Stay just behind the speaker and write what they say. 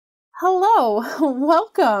Hello,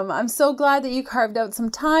 welcome. I'm so glad that you carved out some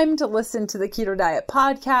time to listen to the Keto Diet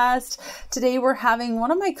podcast. Today we're having one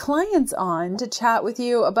of my clients on to chat with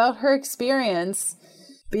you about her experience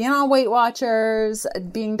being on Weight Watchers,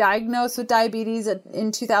 being diagnosed with diabetes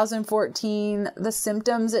in 2014, the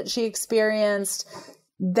symptoms that she experienced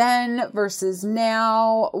then versus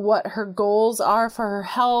now, what her goals are for her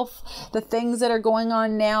health, the things that are going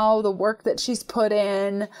on now, the work that she's put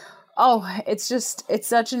in. Oh, it's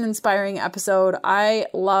such an inspiring episode. I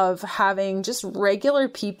love having just regular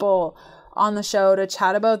people on the show to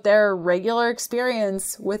chat about their regular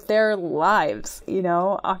experience with their lives. You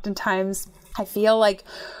know, oftentimes I feel like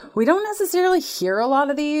we don't necessarily hear a lot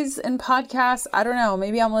of these in podcasts. I don't know,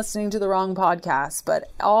 maybe I'm listening to the wrong podcast, but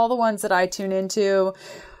all the ones that I tune into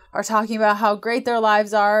are talking about how great their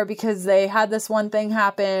lives are because they had this one thing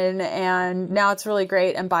happen and now it's really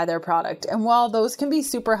great and buy their product. And while those can be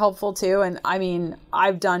super helpful too, and I mean,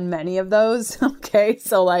 I've done many of those, okay?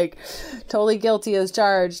 So like totally guilty as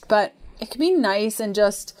charged, but it can be nice and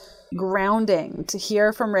just grounding to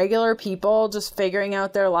hear from regular people just figuring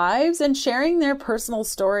out their lives and sharing their personal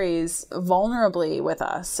stories vulnerably with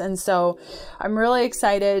us. And so I'm really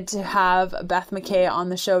excited to have Beth McKay on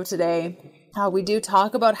the show today. We do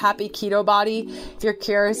talk about Happy Keto Body. If you're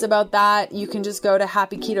curious about that, you can just go to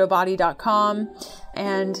happyketobody.com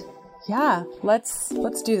and yeah, let's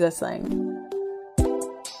do this thing.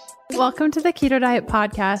 Welcome to the Keto Diet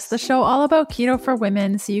podcast, the show all about keto for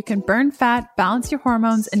women so you can burn fat, balance your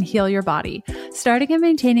hormones, and heal your body. Starting and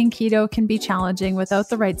maintaining keto can be challenging without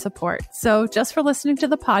the right support. So just for listening to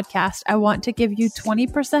the podcast, I want to give you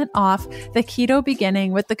 20% off the keto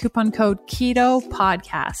beginning with the coupon code KETO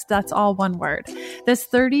PODCAST. That's all one word. This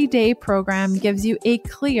 30-day program gives you a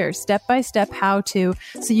clear step-by-step how-to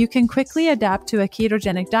so you can quickly adapt to a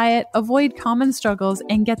ketogenic diet, avoid common struggles,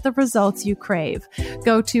 and get the results you crave.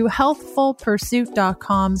 Go to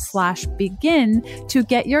healthfulpursuit.com/begin to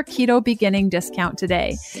get your keto beginning discount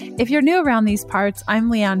today. If you're new around these parts,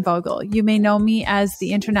 I'm Leanne Vogel. You may know me as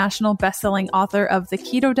the international best-selling author of The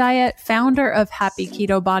Keto Diet, founder of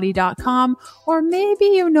happyketobody.com, or maybe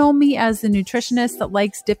you know me as the nutritionist that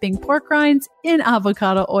likes dipping pork rinds in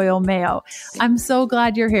avocado oil mayo. I'm so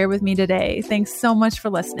glad you're here with me today. Thanks so much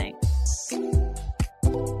for listening.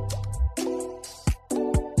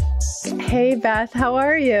 Hey, Beth, how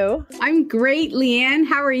are you? I'm great, Leanne.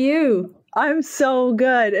 How are you? I'm so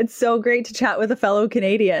good. It's so great to chat with a fellow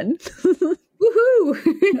Canadian. Woohoo!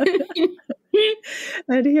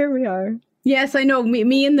 And here we are. Yes, I know.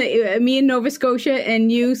 Me in Nova Scotia,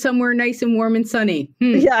 and you somewhere nice and warm and sunny.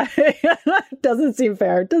 Yeah, doesn't seem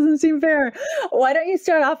fair. Why don't you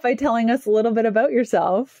start off by telling us a little bit about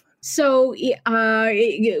yourself? So,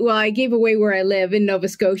 I gave away where I live in Nova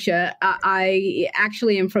Scotia. I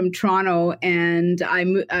actually am from Toronto, and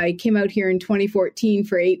I came out here in 2014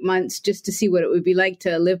 for 8 months just to see what it would be like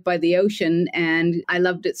to live by the ocean. And I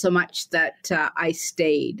loved it so much that I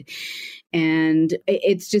stayed. And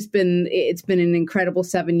it's been an incredible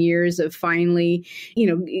 7 years of finally,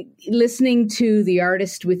 listening to the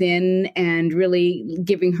artist within and really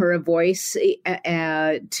giving her a voice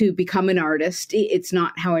to become an artist. It's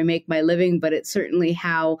not how I make my living, but it's certainly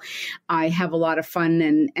how I have a lot of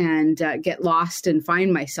fun and get lost and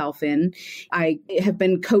find myself in. I have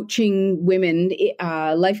been coaching women,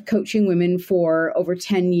 life coaching women for over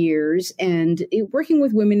 10 years and working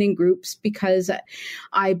with women in groups because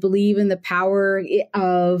I believe in the power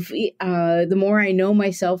of the more I know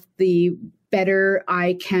myself, the better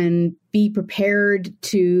I can be prepared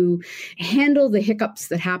to handle the hiccups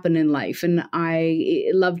that happen in life. And I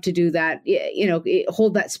love to do that,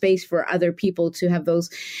 hold that space for other people to have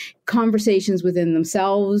those conversations within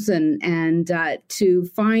themselves and to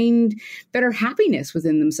find better happiness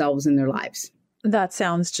within themselves in their lives. That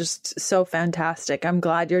sounds just so fantastic. I'm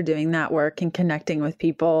glad you're doing that work and connecting with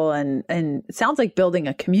people and it sounds like building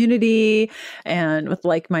a community and with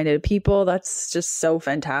like-minded people. That's just so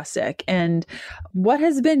fantastic. And what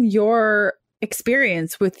has been your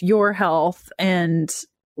experience with your health and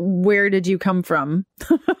where did you come from?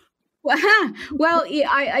 Well,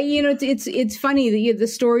 it's funny. The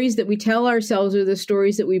stories that we tell ourselves are the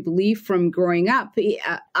stories that we believe from growing up.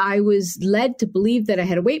 I was led to believe that I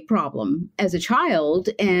had a weight problem as a child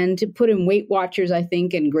and to put in Weight Watchers, I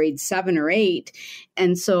think, in grade 7 or 8.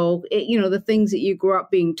 And so, the things that you grow up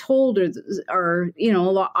being told are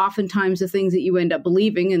oftentimes the things that you end up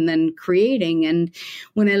believing and then creating. And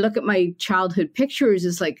when I look at my childhood pictures,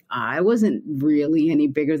 it's like, I wasn't really any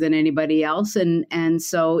bigger than anybody else. And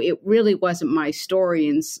so it really wasn't my story.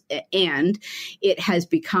 And it has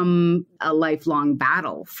become a lifelong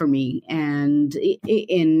battle for me. And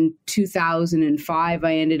in 2005,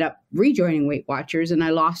 I ended up rejoining Weight Watchers, and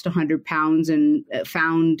I lost 100 pounds and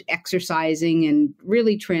found exercising and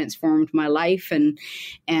really transformed my life. And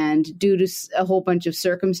due to a whole bunch of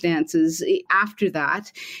circumstances after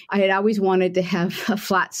that, I had always wanted to have a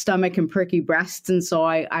flat stomach and perky breasts. And so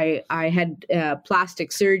I had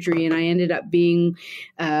plastic surgery, and I ended up being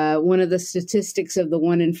one of the statistics of the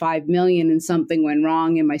 1 in 5 million, and something went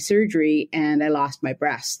wrong in my surgery and I lost my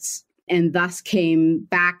breasts. And thus came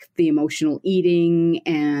back the emotional eating.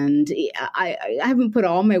 And I haven't put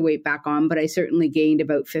all my weight back on, but I certainly gained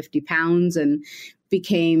about 50 pounds and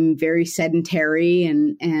became very sedentary,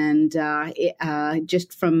 and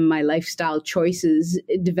just from my lifestyle choices,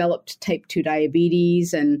 developed type 2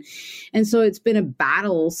 diabetes. And so it's been a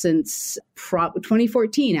battle since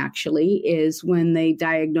 2014, actually, is when they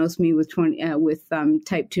diagnosed me with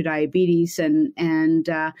type 2 diabetes. And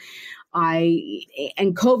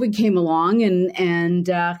COVID came along, and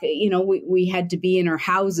we had to be in our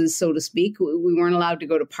houses, so to speak. We weren't allowed to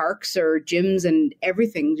go to parks or gyms, and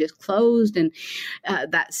everything just closed. And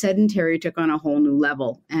that sedentary took on a whole new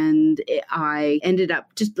level. And I ended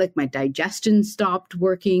up just like my digestion stopped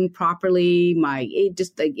working properly.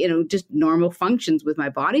 Just normal functions with my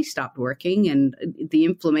body stopped working, and the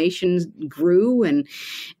inflammations grew, and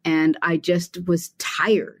I just was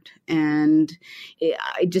tired. And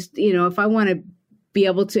I just, if I want to be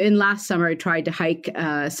able to, and last summer I tried to hike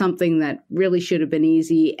something that really should have been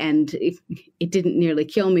easy, and it didn't nearly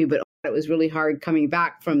kill me, but it was really hard coming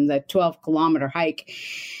back from the 12-kilometer hike.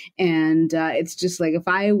 And it's just like, if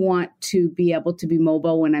I want to be able to be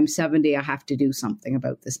mobile when I'm 70, I have to do something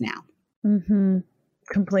about this now. Mm-hmm.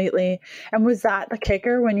 Completely. And was that the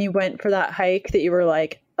kicker when you went for that hike, that you were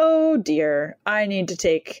like, oh dear, I need to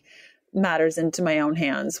take matters into my own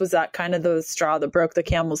hands? Was that kind of the straw that broke the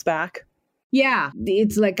camel's back? Yeah,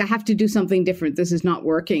 it's like, I have to do something different. This is not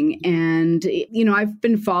working. And, I've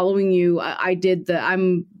been following you.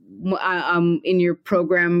 I'm in your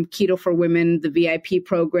program, Keto for Women, the VIP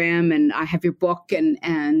program, and I have your book, and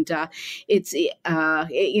it's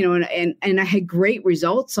and I had great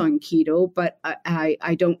results on keto, but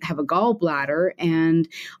I don't have a gallbladder, and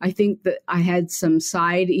I think that I had some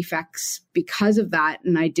side effects because of that,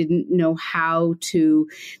 and I didn't know how to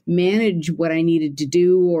manage what I needed to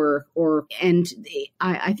do, and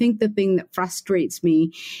I think the thing that frustrates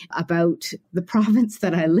me about the province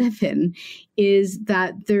that I live in is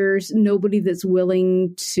that there's nobody that's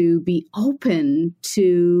willing to be open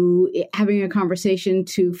to having a conversation,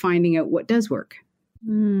 to finding out what does work.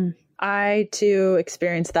 I too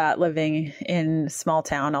experienced that living in small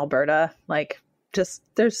town Alberta. Like, just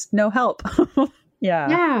there's no help.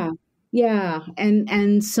 Yeah.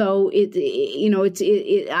 And so it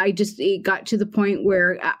got to the point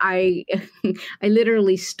where I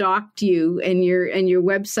literally stalked you and your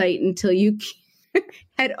website until you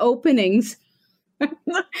had openings.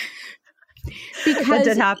 Because that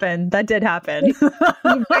did happen.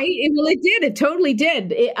 Right? Well, it did. It totally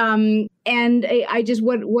did. And I just,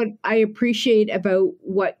 what I appreciate about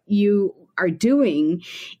what you are doing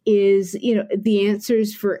is, the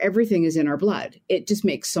answers for everything is in our blood. It just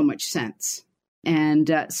makes so much sense.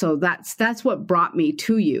 And so that's what brought me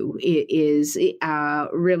to you, is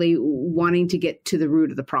really wanting to get to the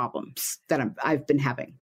root of the problems that I've been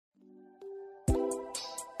having.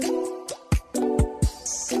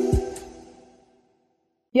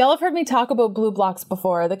 Y'all have heard me talk about Blue Blocks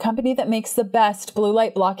before, the company that makes the best blue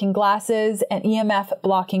light blocking glasses and EMF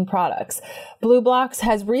blocking products. Blue Blocks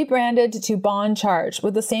has rebranded to Bond Charge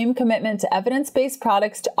with the same commitment to evidence-based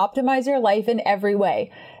products to optimize your life in every way.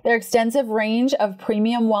 Their extensive range of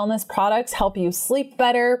premium wellness products help you sleep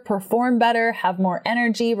better, perform better, have more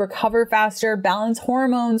energy, recover faster, balance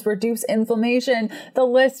hormones, reduce inflammation. The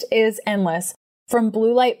list is endless. From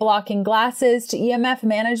blue light blocking glasses to EMF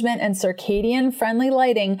management and circadian friendly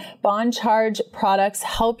lighting, Bond Charge products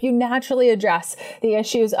help you naturally address the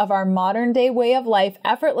issues of our modern day way of life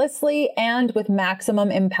effortlessly and with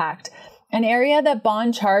maximum impact. An area that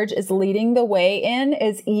Bond Charge is leading the way in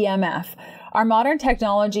is EMF. Our modern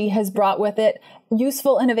technology has brought with it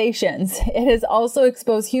useful innovations. It has also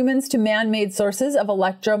exposed humans to man-made sources of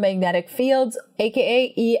electromagnetic fields,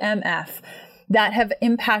 aka EMF, that have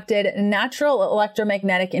impacted natural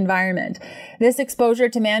electromagnetic environment. This exposure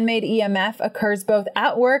to man-made EMF occurs both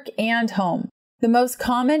at work and home. The most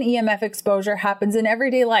common EMF exposure happens in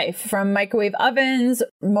everyday life, from microwave ovens,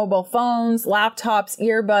 mobile phones, laptops,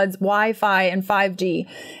 earbuds, Wi-Fi, and 5G.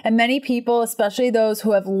 And many people, especially those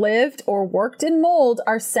who have lived or worked in mold,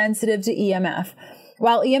 are sensitive to EMF.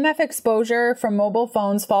 While EMF exposure from mobile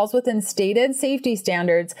phones falls within stated safety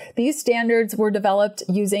standards, these standards were developed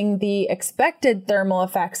using the expected thermal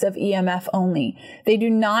effects of EMF only. They do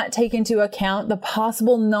not take into account the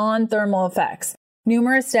possible non-thermal effects.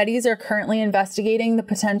 Numerous studies are currently investigating the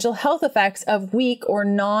potential health effects of weak or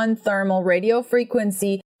non-thermal radio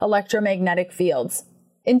frequency electromagnetic fields.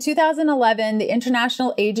 In 2011, the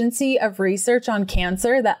International Agency of Research on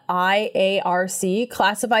Cancer, the IARC,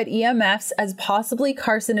 classified EMFs as possibly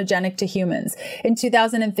carcinogenic to humans. In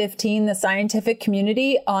 2015, the Scientific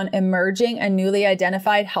Community on Emerging and Newly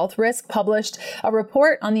Identified Health Risk published a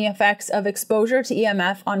report on the effects of exposure to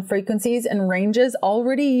EMF on frequencies and ranges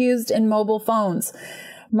already used in mobile phones.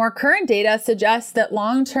 More current data suggests that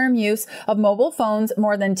long-term use of mobile phones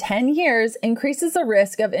more than 10 years increases the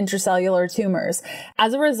risk of intracellular tumors.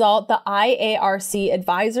 As a result, the IARC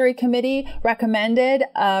Advisory Committee recommended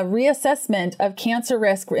a reassessment of cancer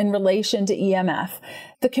risk in relation to EMF.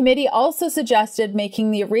 The committee also suggested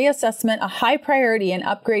making the reassessment a high priority and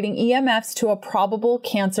upgrading EMFs to a probable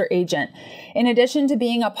cancer agent. In addition to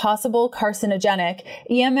being a possible carcinogenic,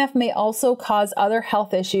 EMF may also cause other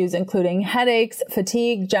health issues, including headaches,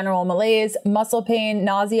 fatigue, general malaise, muscle pain,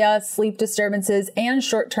 nausea, sleep disturbances, and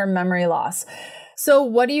short-term memory loss. So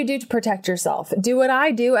what do you do to protect yourself? Do what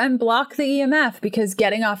I do and block the EMF, because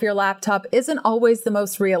getting off your laptop isn't always the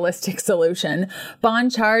most realistic solution.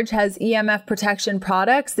 Bond Charge has EMF protection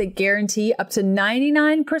products that guarantee up to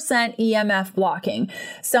 99% EMF blocking.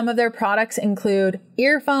 Some of their products include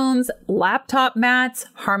earphones, laptop mats,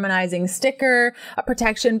 harmonizing sticker, a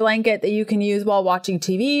protection blanket that you can use while watching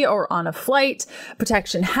TV or on a flight,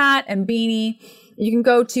 protection hat and beanie. You can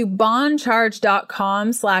go to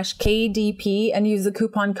bondcharge.com/KDP and use the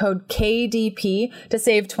coupon code KDP to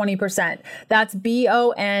save 20%. That's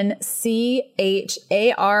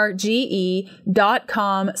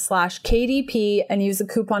BONCHARGE.com/KDP and use the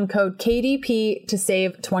coupon code KDP to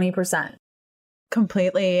save 20%.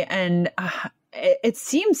 Completely. And it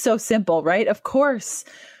seems so simple, right? Of course,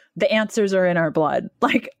 the answers are in our blood.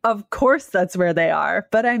 Like, of course, that's where they are.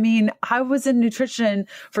 But I mean, I was in nutrition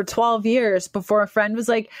for 12 years before a friend was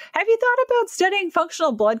like, have you thought about studying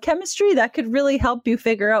functional blood chemistry? That could really help you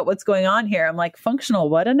figure out what's going on here. I'm like, functional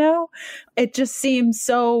what now? It just seems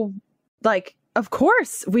so like, of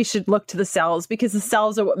course, we should look to the cells, because the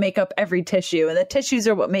cells are what make up every tissue and the tissues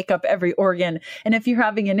are what make up every organ. And if you're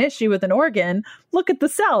having an issue with an organ, look at the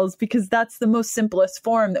cells, because that's the most simplest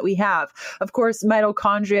form that we have. Of course,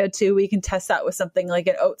 mitochondria too, we can test that with something like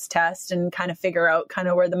an oats test and kind of figure out kind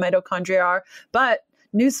of where the mitochondria are. But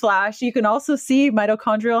newsflash, you can also see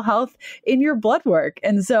mitochondrial health in your blood work.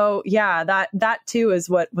 And so, yeah, that too is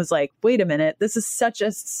what was like, wait a minute, this is such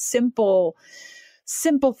a simple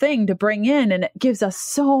thing to bring in, and it gives us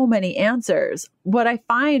so many answers. What I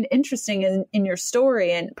find interesting in your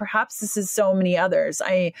story, and perhaps this is so many others,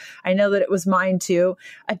 I know that it was mine too,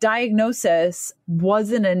 a diagnosis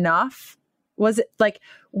wasn't enough. Was it like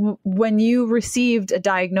when you received a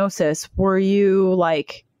diagnosis, were you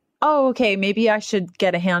like, oh, okay, maybe I should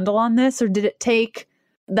get a handle on this? Or did it take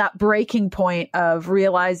that breaking point of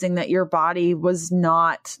realizing that your body was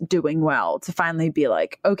not doing well to finally be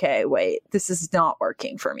like, okay, wait, this is not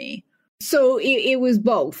working for me? So it was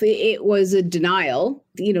both. It was a denial,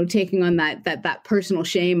 taking on that personal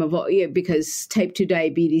shame of, because type 2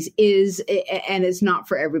 diabetes is, and it's not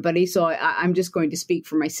for everybody. So I'm just going to speak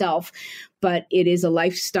for myself, but it is a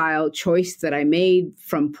lifestyle choice that I made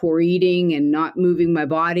from poor eating and not moving my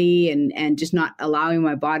body and just not allowing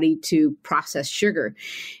my body to process sugar.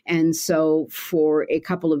 And so for a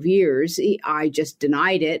couple of years, I just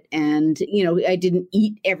denied it. And, I didn't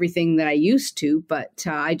eat everything that I used to, but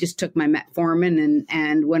I just took my metformin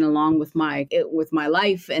and went along with my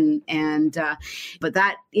life. But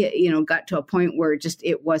that, got to a point where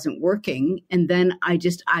it wasn't working. And then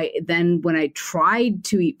when I tried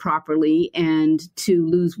to eat properly and to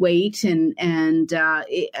lose weight then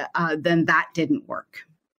that didn't work.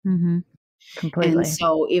 Mm-hmm. Completely. And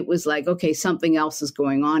so it was like, okay, something else is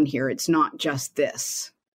going on here. It's not just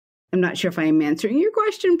this. I'm not sure if I am answering your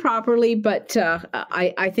question properly, but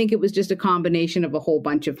I think it was just a combination of a whole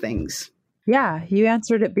bunch of things. Yeah, you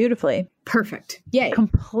answered it beautifully. Perfect. Yay.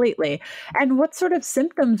 Completely. And what sort of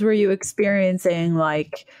symptoms were you experiencing,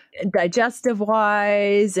 like digestive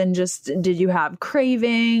wise, and just did you have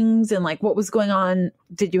cravings, and like what was going on?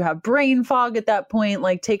 Did you have brain fog at that point?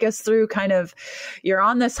 Like, take us through kind of, you're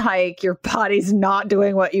on this hike, your body's not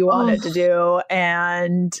doing what you want it to do.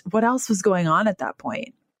 And what else was going on at that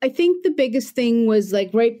point? I think the biggest thing was like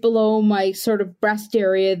right below my sort of breast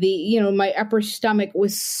area, my upper stomach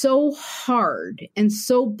was so hard and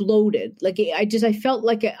so bloated. Like I felt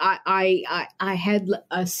like I had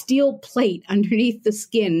a steel plate underneath the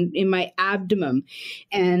skin in my abdomen.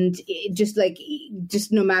 And it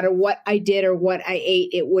just no matter what I did or what I ate,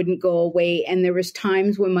 it wouldn't go away. And there was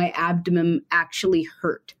times when my abdomen actually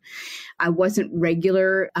hurt. I wasn't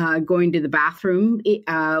regular going to the bathroom,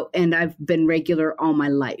 and I've been regular all my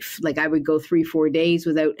life. Like I would go 3-4 days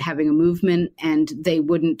without having a movement, and they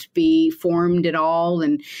wouldn't be formed at all.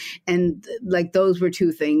 And like those were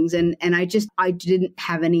two things. And I didn't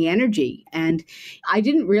have any energy, and I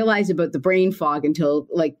didn't realize about the brain fog until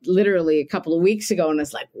like literally a couple of weeks ago. And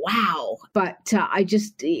it's like, wow. But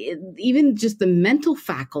even just the mental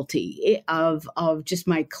faculty of just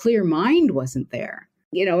my clear mind wasn't there.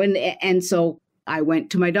 And so I went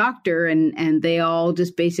to my doctor, and they all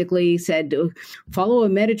just basically said, follow a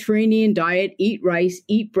Mediterranean diet, eat rice,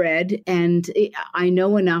 eat bread. And I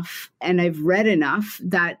know enough and I've read enough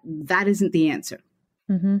that isn't the answer.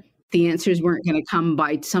 Mm-hmm. The answers weren't going to come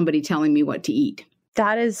by somebody telling me what to eat.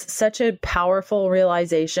 That is such a powerful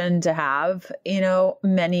realization to have.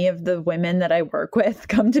 Many of the women that I work with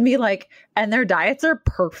come to me and their diets are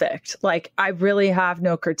perfect. Like, I really have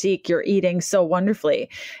no critique. You're eating so wonderfully.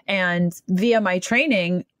 And via my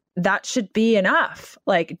training, that should be enough.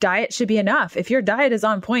 Like, diet should be enough. If your diet is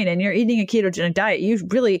on point and you're eating a ketogenic diet,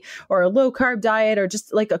 or a low carb diet, or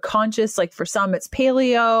just like a conscious, like for some it's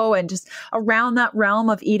paleo and just around that realm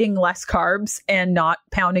of eating less carbs and not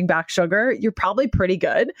pounding back sugar, you're probably pretty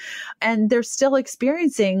good. And they're still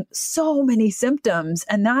experiencing so many symptoms.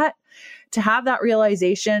 And that, to have that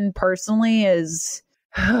realization personally is,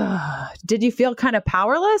 did you feel kind of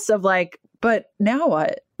powerless of like, but now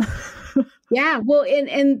what? Yeah, well,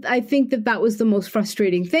 and I think that was the most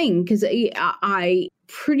frustrating thing, because I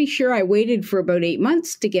pretty sure I waited for about 8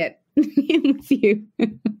 months to get in with you.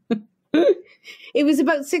 It was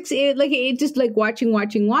about 6, just like watching,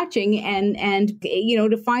 and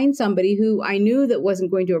to find somebody who I knew that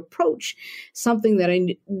wasn't going to approach something that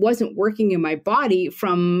I wasn't working in my body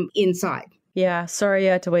from inside. Yeah. Sorry you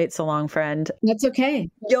had to wait so long, friend. That's okay.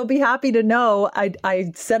 You'll be happy to know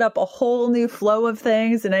I set up a whole new flow of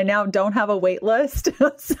things, and I now don't have a wait list.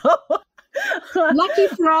 So lucky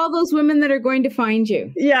for all those women that are going to find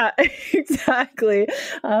you. Yeah, exactly.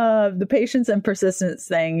 The patience and persistence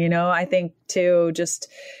thing, I think too,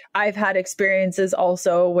 I've had experiences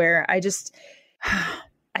also where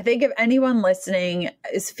I think if anyone listening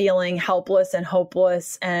is feeling helpless and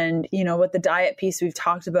hopeless, and, with the diet piece we've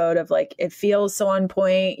talked about of like, it feels so on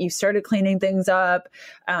point, you started cleaning things up,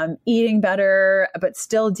 eating better, but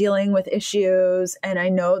still dealing with issues. And I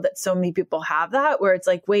know that so many people have that, where it's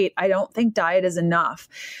like, wait, I don't think diet is enough.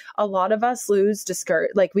 A lot of us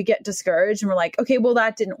we get discouraged and we're like, okay, well,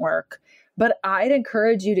 that didn't work. But I'd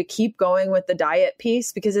encourage you to keep going with the diet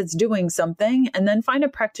piece, because it's doing something, and then find a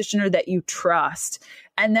practitioner that you trust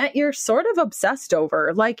and that you're sort of obsessed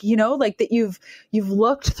over, that you've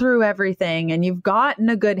looked through everything and you've gotten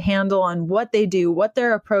a good handle on what they do, what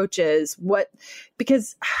their approach is,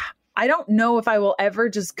 because I don't know if I will ever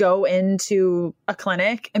just go into a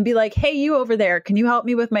clinic and be like, hey, you over there, can you help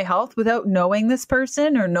me with my health, without knowing this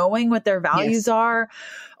person or knowing what their values are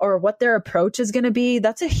or what their approach is going to be.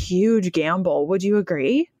 That's a huge gamble. Would you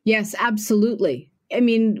agree? Yes, absolutely. I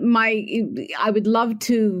mean, I would love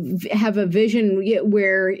to have a vision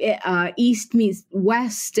where East meets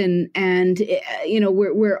West, and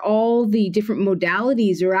where all the different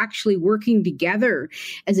modalities are actually working together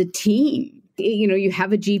as a team. You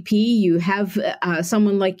have a GP, you have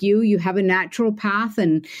someone like you have a naturopath,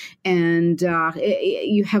 and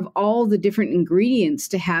you have all the different ingredients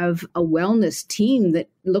to have a wellness team that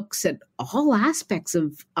looks at all aspects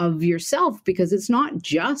of yourself, because it's not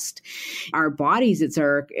just our bodies, it's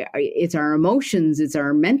our emotions, it's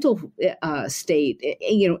our mental state,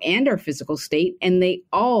 and our physical state, and they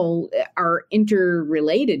all are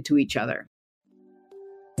interrelated to each other.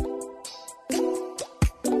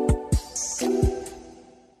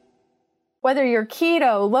 Whether you're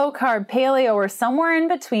keto, low carb, paleo, or somewhere in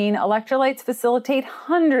between, electrolytes facilitate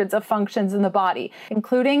hundreds of functions in the body,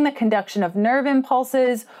 including the conduction of nerve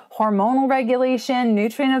impulses, hormonal regulation,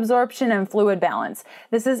 nutrient absorption, and fluid balance.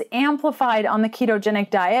 This is amplified on the ketogenic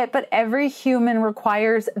diet, but every human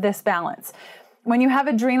requires this balance. When you have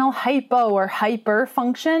adrenal hypo or hyper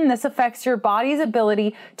function, this affects your body's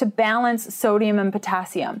ability to balance sodium and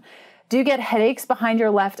potassium. Do you get headaches behind your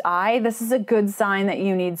left eye? This is a good sign that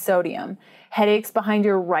you need sodium. Headaches behind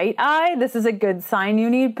your right eye? This is a good sign you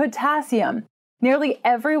need potassium. Nearly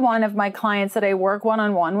every one of my clients that I work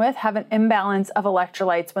one-on-one with have an imbalance of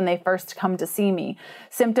electrolytes when they first come to see me.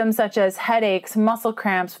 Symptoms such as headaches, muscle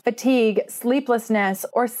cramps, fatigue, sleeplessness,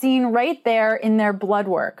 or seen right there in their blood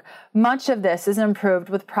work. Much of this is improved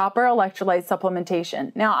with proper electrolyte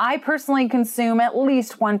supplementation. Now, I personally consume at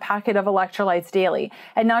least 1 packet of electrolytes daily,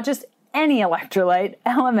 and not just any electrolyte,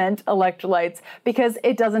 Element electrolytes, because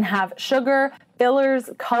it doesn't have sugar, fillers,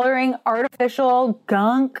 coloring, artificial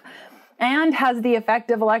gunk, and has the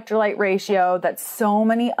effective electrolyte ratio that so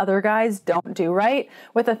many other guys don't do, right?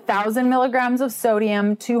 With 1,000 milligrams of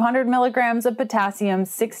sodium, 200 milligrams of potassium,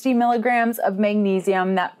 60 milligrams of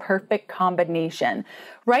magnesium, that perfect combination.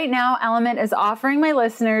 Right now, Element is offering my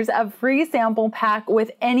listeners a free sample pack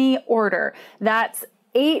with any order. That's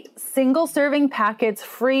 8 single serving packets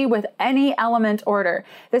free with any Element order.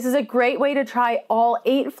 This is a great way to try all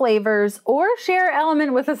 8 flavors or share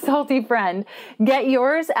Element with a salty friend. Get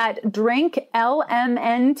yours at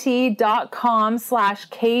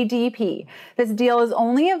drinklmnt.com/KDP. This deal is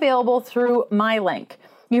only available through my link.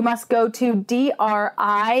 You must go to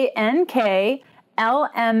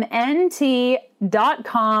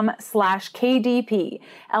drinklmnt.com/KDP.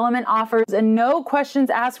 Element offers a no questions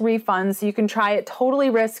asked refund, so you can try it totally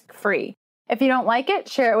risk-free. If you don't like it,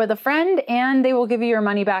 share it with a friend and they will give you your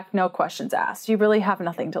money back, no questions asked. You really have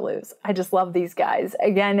nothing to lose. I just love these guys.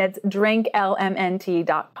 Again, it's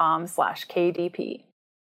drinklmnt.com/KDP.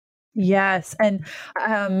 Yes. And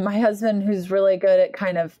my husband, who's really good at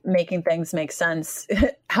kind of making things make sense,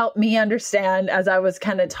 helped me understand as I was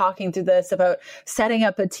kind of talking through this about setting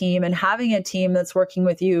up a team and having a team that's working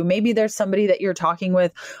with you. Maybe there's somebody that you're talking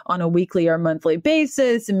with on a weekly or monthly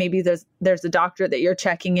basis. And maybe there's a doctor that you're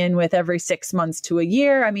checking in with every 6 months to a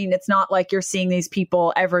year. I mean, it's not like you're seeing these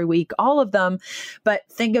people every week, all of them, but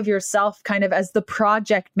think of yourself kind of as the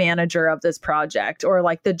project manager of this project, or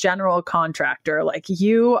like the general contractor. Like,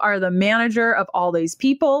 you are the manager of all these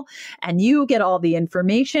people and you get all the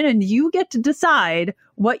information and you get to decide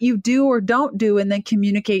what you do or don't do and then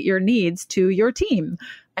communicate your needs to your team.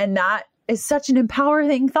 And that is such an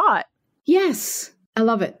empowering thought. Yes, I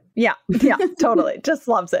love it. Yeah, totally. Just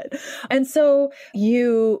loves it. And so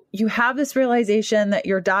you have this realization that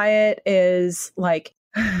your diet is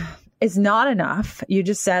not enough. You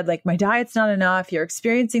just said, like, my diet's not enough. You're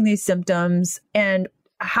experiencing these symptoms. And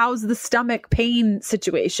how's the stomach pain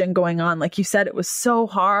situation going on? Like you said, it was so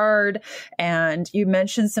hard, and you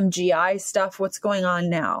mentioned some GI stuff. What's going on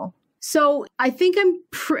now? So I think I'm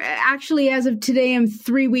actually, as of today, I'm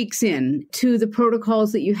 3 weeks in to the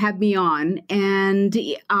protocols that you had me on, and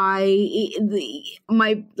I'm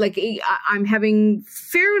having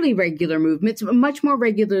fairly regular movements, much more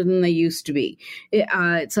regular than they used to be.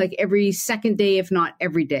 It's like every second day, if not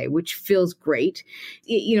every day, which feels great.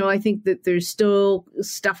 I think that there's still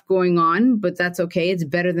stuff going on, but that's okay. It's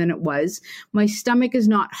better than it was. My stomach is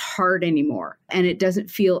not hard anymore, and it doesn't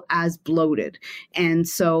feel as bloated, and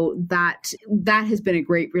so that has been a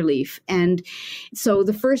great relief. And so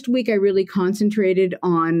the first week I really concentrated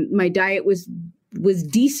on my diet was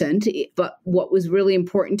decent, but what was really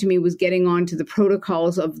important to me was getting on to the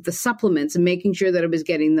protocols of the supplements and making sure that I was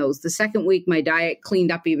getting those. The second week, my diet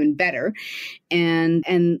cleaned up even better. And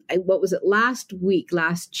what was it? Last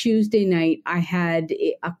Tuesday night, I had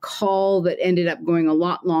a call that ended up going a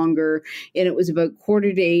lot longer, and it was about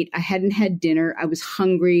 7:45. I hadn't had dinner. I was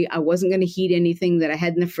hungry. I wasn't going to heat anything that I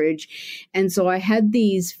had in the fridge. And so I had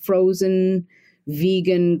these frozen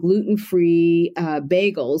vegan, gluten-free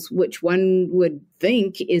bagels, which one would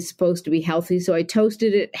think is supposed to be healthy. So I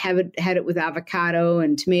toasted it, had it with avocado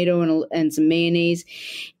and tomato and some mayonnaise.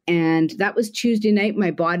 And that was Tuesday night. My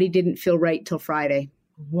body didn't feel right till Friday.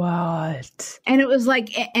 What? And it was like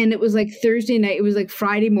Thursday night. It was like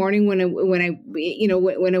Friday morning when I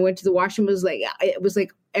went to the washroom. It was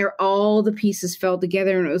like all the pieces fell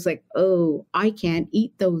together, and it was like, oh, I can't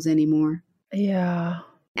eat those anymore. Yeah.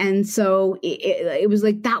 And so it was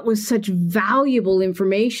like, that was such valuable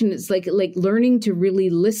information. It's like learning to really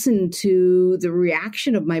listen to the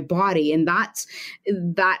reaction of my body. And that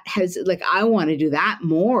has, like, I want to do that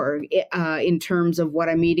more in terms of what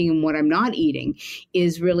I'm eating and what I'm not eating,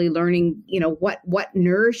 is really learning, what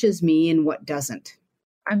nourishes me and what doesn't.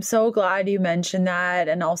 I'm so glad you mentioned that.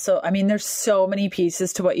 And also, I mean, there's so many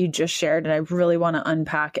pieces to what you just shared, and I really want to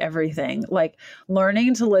unpack everything. Like,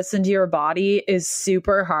 learning to listen to your body is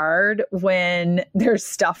super hard when there's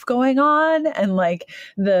stuff going on, and like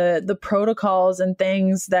the protocols and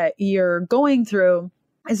things that you're going through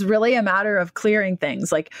is really a matter of clearing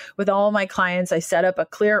things. Like with all my clients, I set up a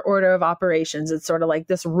clear order of operations. It's sort of like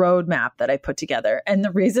this roadmap that I put together. And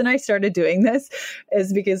the reason I started doing this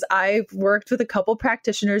is because I've worked with a couple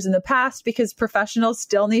practitioners in the past, because professionals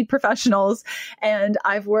still need professionals. And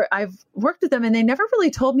I've worked with them, and they never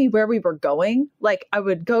really told me where we were going. Like I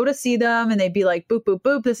would go to see them and they'd be like, boop, boop,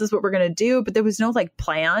 boop, this is what we're going to do. But there was no like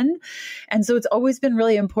plan. And so it's always been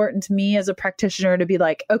really important to me as a practitioner to be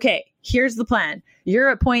like, okay, here's the plan. You're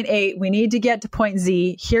at point A. We need to get to point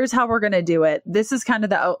Z. Here's how we're going to do it. This is kind of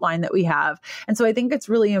the outline that we have. And so I think it's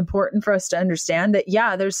really important for us to understand that,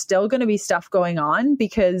 yeah, there's still going to be stuff going on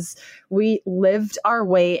because we lived our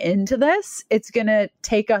way into this. It's going to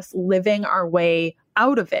take us living our way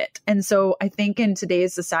out of it. And so I think in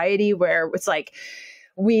today's society where it's like,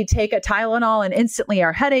 we take a Tylenol and instantly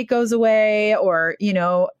our headache goes away, or,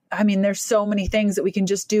 I mean, there's so many things that we can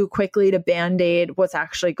just do quickly to Band-Aid what's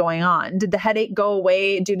actually going on. Did the headache go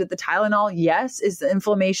away due to the Tylenol? Yes. Is the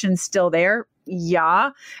inflammation still there?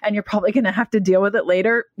 Yeah. And you're probably going to have to deal with it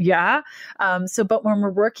later. Yeah. But when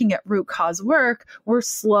we're working at root cause work, we're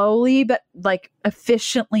slowly, but like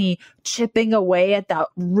efficiently chipping away at that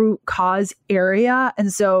root cause area.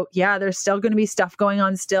 And so, yeah, there's still going to be stuff going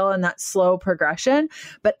on still in that slow progression.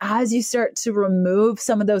 But as you start to remove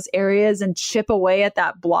some of those areas and chip away at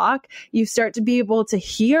that block, you start to be able to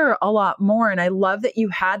hear a lot more. And I love that you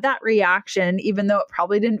had that reaction, even though it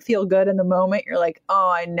probably didn't feel good in the moment. You're like, oh,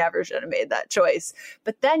 I never should have made that choice.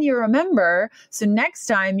 But then you remember, so next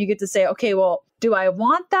time you get to say, okay, well, do I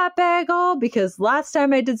want that bagel? Because last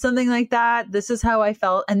time I did something like that, this is how I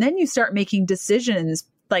felt. And then you start making decisions,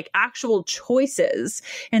 like actual choices,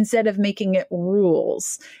 instead of making it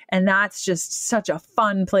rules. And that's just such a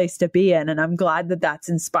fun place to be in. And I'm glad that that's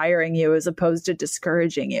inspiring you as opposed to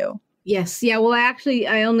discouraging you. Yes. Yeah. Well,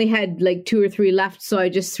 I only had like 2 or 3 left. So I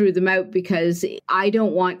just threw them out because I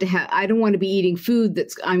don't want to be eating food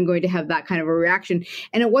I'm going to have that kind of a reaction.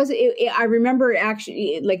 And I remember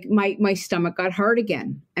actually like my stomach got hard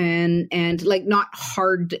again, and like not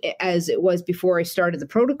hard as it was before I started the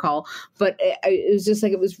protocol, but it was just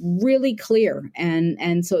like, it was really clear.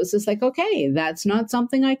 And so it's just like, okay, that's not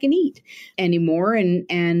something I can eat anymore.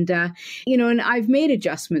 And I've made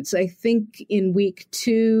adjustments. I think in week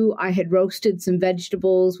 2, I had roasted some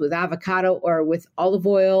vegetables with avocado or with olive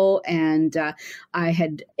oil, and I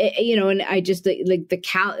had, and I just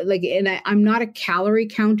I'm not a calorie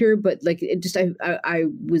counter, but like it just I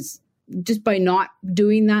was. Just by not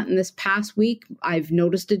doing that in this past week, I've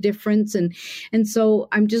noticed a difference. And so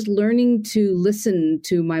I'm just learning to listen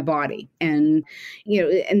to my body. And,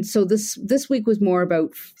 and so this week was more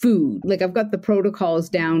about food. Like I've got the protocols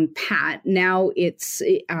down pat. Now it's,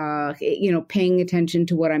 paying attention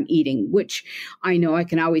to what I'm eating, which I know I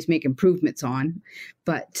can always make improvements on.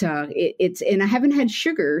 But and I haven't had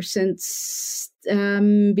sugar since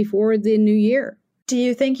before the new year. Do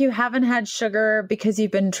you think you haven't had sugar because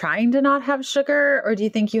you've been trying to not have sugar? Or do you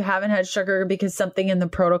think you haven't had sugar because something in the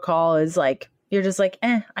protocol is like, you're just like,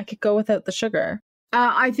 I could go without the sugar?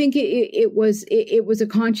 I think it was a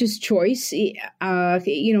conscious choice. My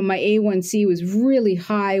A1C was really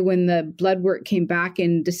high when the blood work came back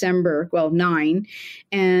in December, 9,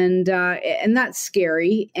 and that's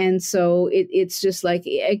scary. And so it's just like,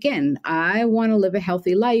 again, I want to live a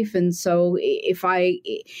healthy life, and so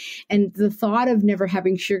and the thought of never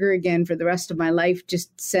having sugar again for the rest of my life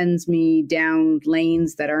just sends me down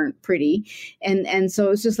lanes that aren't pretty. And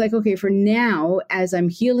so it's just like, okay, for now, as I'm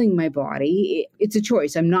healing my body, it's a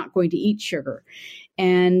choice. I'm not going to eat sugar.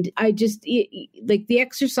 And I just like the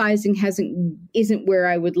exercising isn't where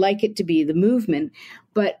I would like it to be, the movement,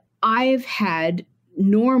 but I've had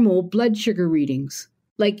normal blood sugar readings.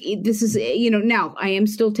 Like this is, now I am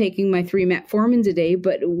still taking my 3 metformins a day,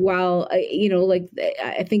 but while,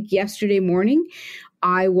 I think yesterday morning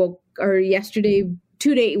yesterday,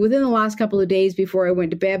 2 days, within the last couple of days before I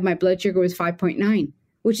went to bed, my blood sugar was 5.9,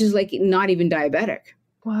 which is like not even diabetic.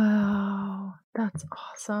 Wow. That's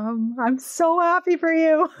awesome. I'm so happy for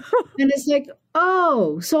you. And it's like,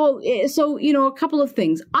 so a couple of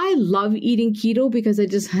things. I love eating keto because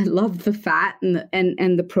I love the fat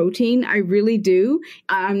and the protein. I really do.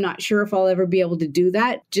 I'm not sure if I'll ever be able to do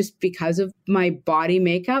that just because of my body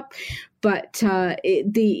makeup. But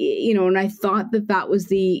and I thought that was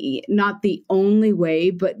not the only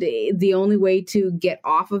way, but the only way to get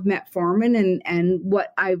off of metformin. And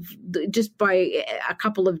what I've just by a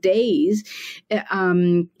couple of days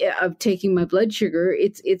of taking my blood sugar,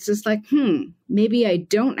 it's just like, maybe I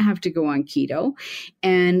don't have to go on keto,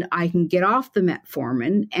 and I can get off the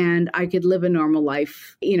metformin, and I could live a normal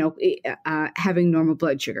life, having normal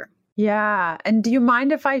blood sugar. Yeah. And do you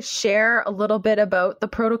mind if I share a little bit about the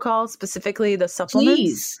protocol, specifically the supplements?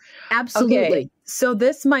 Please. Absolutely. Okay. So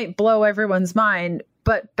this might blow everyone's mind,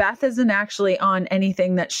 but Beth isn't actually on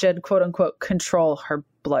anything that should, quote unquote, control her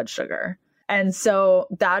blood sugar. And so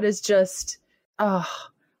that is just,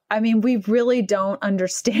 we really don't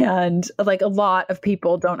understand, like a lot of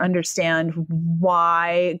people don't understand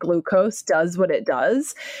why glucose does what it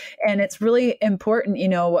does. And it's really important,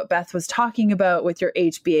 what Beth was talking about with your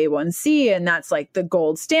HbA1c, and that's like the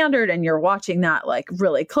gold standard, and you're watching that like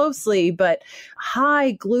really closely. But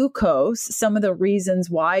high glucose, some of the reasons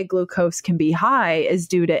why glucose can be high is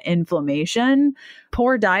due to inflammation,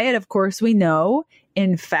 poor diet, of course, we know,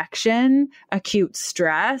 infection, acute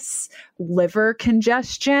stress, liver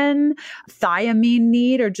congestion, thiamine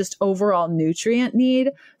need, or just overall nutrient need.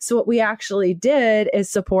 So what we actually did is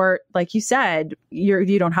support, like you said,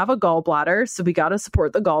 you don't have a gallbladder, so we got to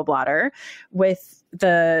support the gallbladder with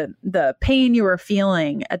the pain you were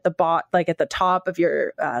feeling at the top of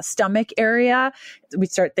your stomach area. We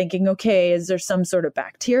start thinking, okay, is there some sort of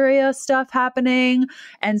bacteria stuff happening?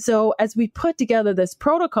 And so as we put together this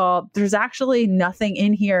protocol, there's actually nothing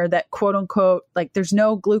in here that, quote unquote, like there's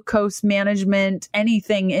no glucose management,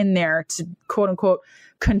 anything in there to, quote unquote,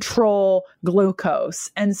 control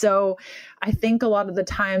glucose. And so I think a lot of the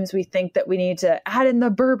times we think that we need to add in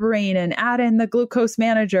the berberine and add in the glucose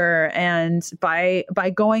manager. And by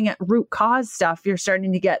going at root cause stuff, you're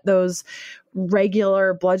starting to get those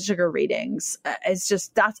regular blood sugar readings. It's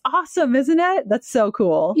just, that's awesome, isn't it? That's so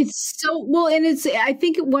cool. It's so well, and it's, I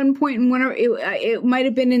think at one point in one, it might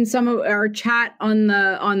have been in some of our chat on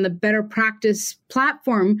the Better Practice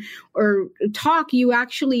platform or talk, you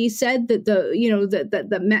actually said that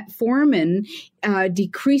the metformin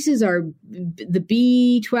decreases the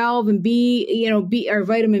B12 and B or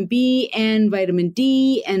vitamin B and vitamin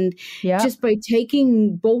D, and just by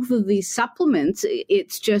taking both of these supplements,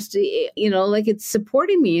 it's just like it's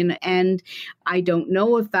supporting me, and I don't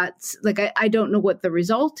know if that's like I don't know what the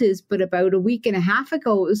result is, but about a week and a half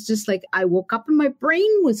ago, it was just like I woke up and my brain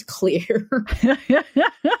was clear.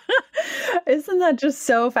 Isn't that just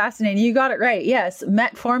so fascinating? You got it right. Yes,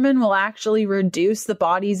 metformin will actually reduce the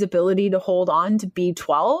body's ability to hold on to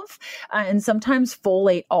B12 and sometimes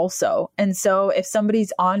folate also. And so if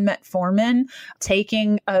somebody's on metformin,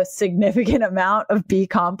 taking a significant amount of B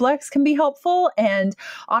complex can be helpful. And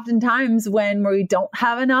oftentimes when we don't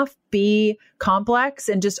have enough B complex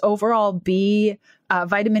and just overall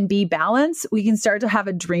vitamin B balance, we can start to have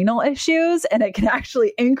adrenal issues, and it can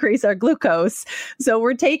actually increase our glucose. So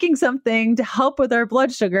we're taking something to help with our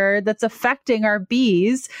blood sugar that's affecting our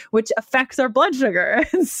Bs, which affects our blood sugar.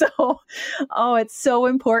 And so, it's so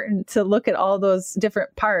important to look at all those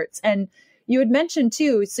different parts. And you had mentioned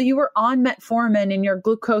too, so you were on metformin and your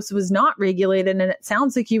glucose was not regulated, and it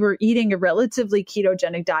sounds like you were eating a relatively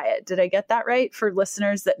ketogenic diet. Did I get that right for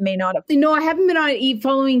listeners that may not have? No, I haven't been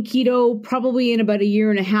following keto probably in about a year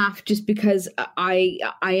and a half, just because I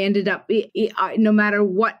ended up, no matter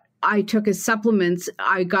what I took as supplements,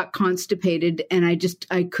 I got constipated, and I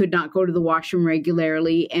could not go to the washroom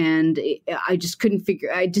regularly, and I just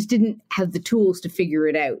didn't have the tools to figure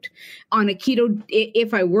it out. On a keto,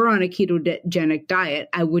 if I were on a ketogenic diet,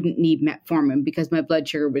 I wouldn't need metformin because my blood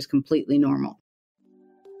sugar was completely normal.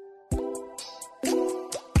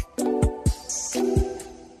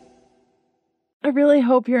 I really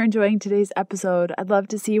hope you're enjoying today's episode. I'd love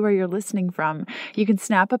to see where you're listening from. You can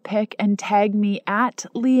snap a pic and tag me at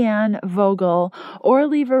Leanne Vogel, or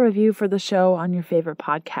leave a review for the show on your favorite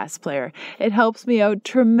podcast player. It helps me out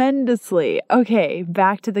tremendously. Okay,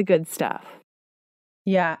 back to the good stuff.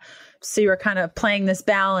 Yeah. So you were kind of playing this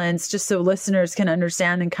balance just so listeners can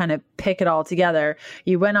understand and kind of pick it all together.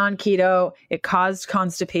 You went on keto, it caused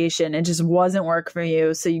constipation, it just wasn't work for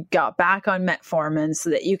you. So you got back on metformin so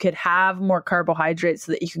that you could have more carbohydrates,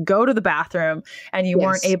 so that you could go to the bathroom, and you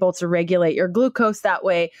weren't able to regulate your glucose that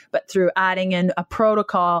way. But through adding in a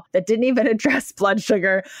protocol that didn't even address blood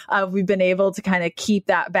sugar, we've been able to kind of keep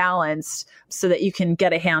that balanced so that you can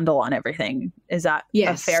get a handle on everything. Is that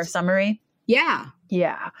a fair summary? Yeah.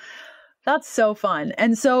 Yeah. That's so fun.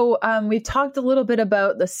 And so we've talked a little bit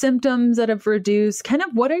about the symptoms that have reduced. Kind of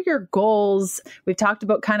what are your goals? We've talked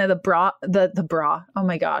about kind of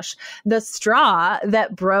the straw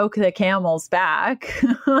that broke the camel's back.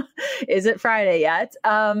 Is it Friday yet?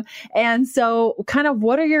 And so kind of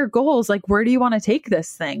what are your goals? Like, where do you want to take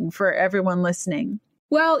this thing for everyone listening?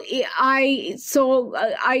 Well, I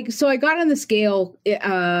got on the scale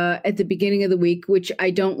at the beginning of the week, which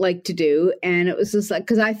I don't like to do, and it was just like,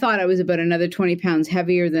 because I thought I was about another 20 pounds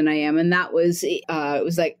heavier than I am, and that was it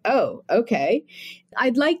was like, oh, okay.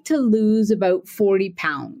 I'd like to lose about 40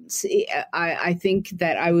 pounds. I think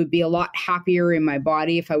that I would be a lot happier in my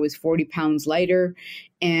body if I was 40 pounds lighter.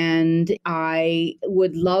 And I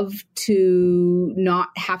would love to not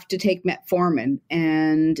have to take metformin.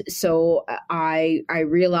 And so I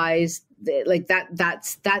realized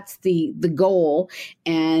that's the goal,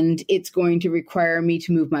 and it's going to require me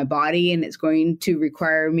to move my body, and it's going to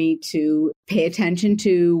require me to pay attention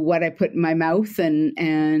to what I put in my mouth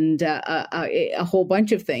and a whole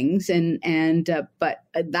bunch of things. But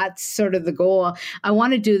that's sort of the goal. I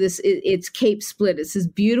want to do this. It's Cape Split. It's this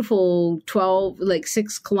beautiful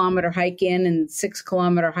 6-kilometer hike in and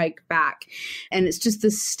 6-kilometer hike back. And it's just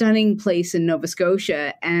this stunning place in Nova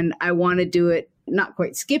Scotia. And I want to do it, not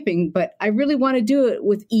quite skipping, but I really want to do it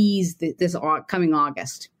with ease this coming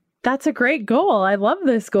August. That's a great goal. I love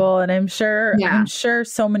this goal. And I'm sure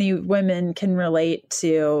so many women can relate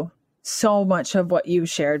to so much of what you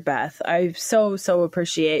shared, Beth. I so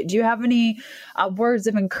appreciate. Do you have any words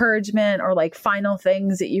of encouragement or final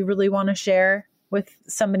things that you really want to share with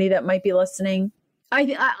somebody that might be listening?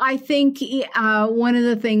 I think one of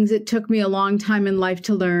the things that took me a long time in life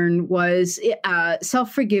to learn was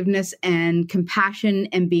self-forgiveness and compassion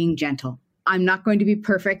and being gentle. I'm not going to be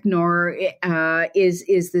perfect, nor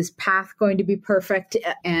is this path going to be perfect.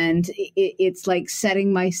 And it's like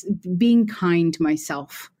being kind to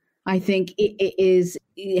myself. I think it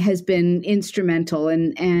has been instrumental,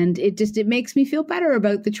 and it makes me feel better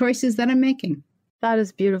about the choices that I'm making. That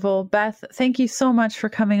is beautiful. Beth, thank you so much for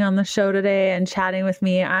coming on the show today and chatting with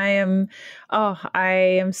me. I am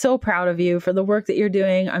so proud of you for the work that you're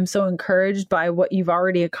doing. I'm so encouraged by what you've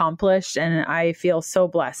already accomplished, and I feel so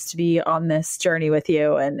blessed to be on this journey with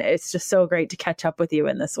you. And it's just so great to catch up with you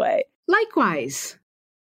in this way. Likewise.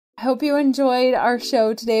 I hope you enjoyed our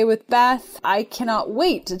show today with Beth. I cannot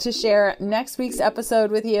wait to share next week's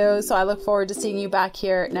episode with you. So I look forward to seeing you back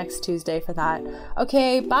here next Tuesday for that.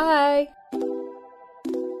 Okay, bye.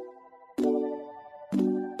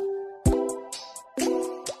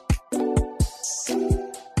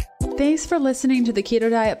 Thanks for listening to the Keto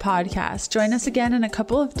Diet Podcast. Join us again in a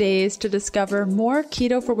couple of days to discover more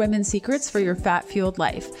Keto for Women secrets for your fat-fueled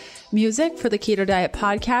life. Music for the Keto Diet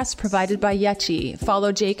Podcast provided by Yechi.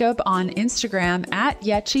 Follow Jacob on Instagram at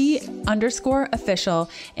Yechi_official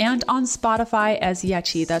and on Spotify as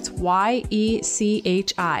Yechi. That's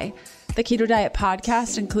YECHI. The Keto Diet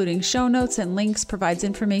Podcast, including show notes and links, provides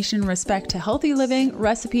information in respect to healthy living,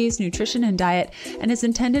 recipes, nutrition, and diet, and is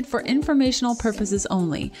intended for informational purposes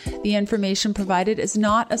only. The information provided is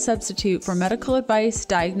not a substitute for medical advice,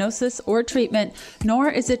 diagnosis, or treatment, nor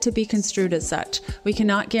is it to be construed as such. We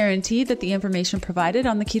cannot guarantee that the information provided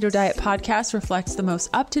on the Keto Diet Podcast reflects the most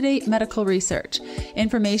up-to-date medical research.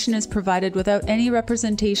 Information is provided without any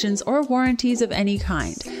representations or warranties of any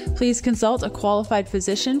kind. Please consult a qualified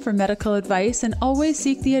physician for medical advice and always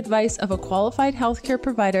seek the advice of a qualified healthcare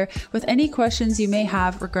provider with any questions you may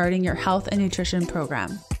have regarding your health and nutrition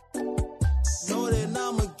program.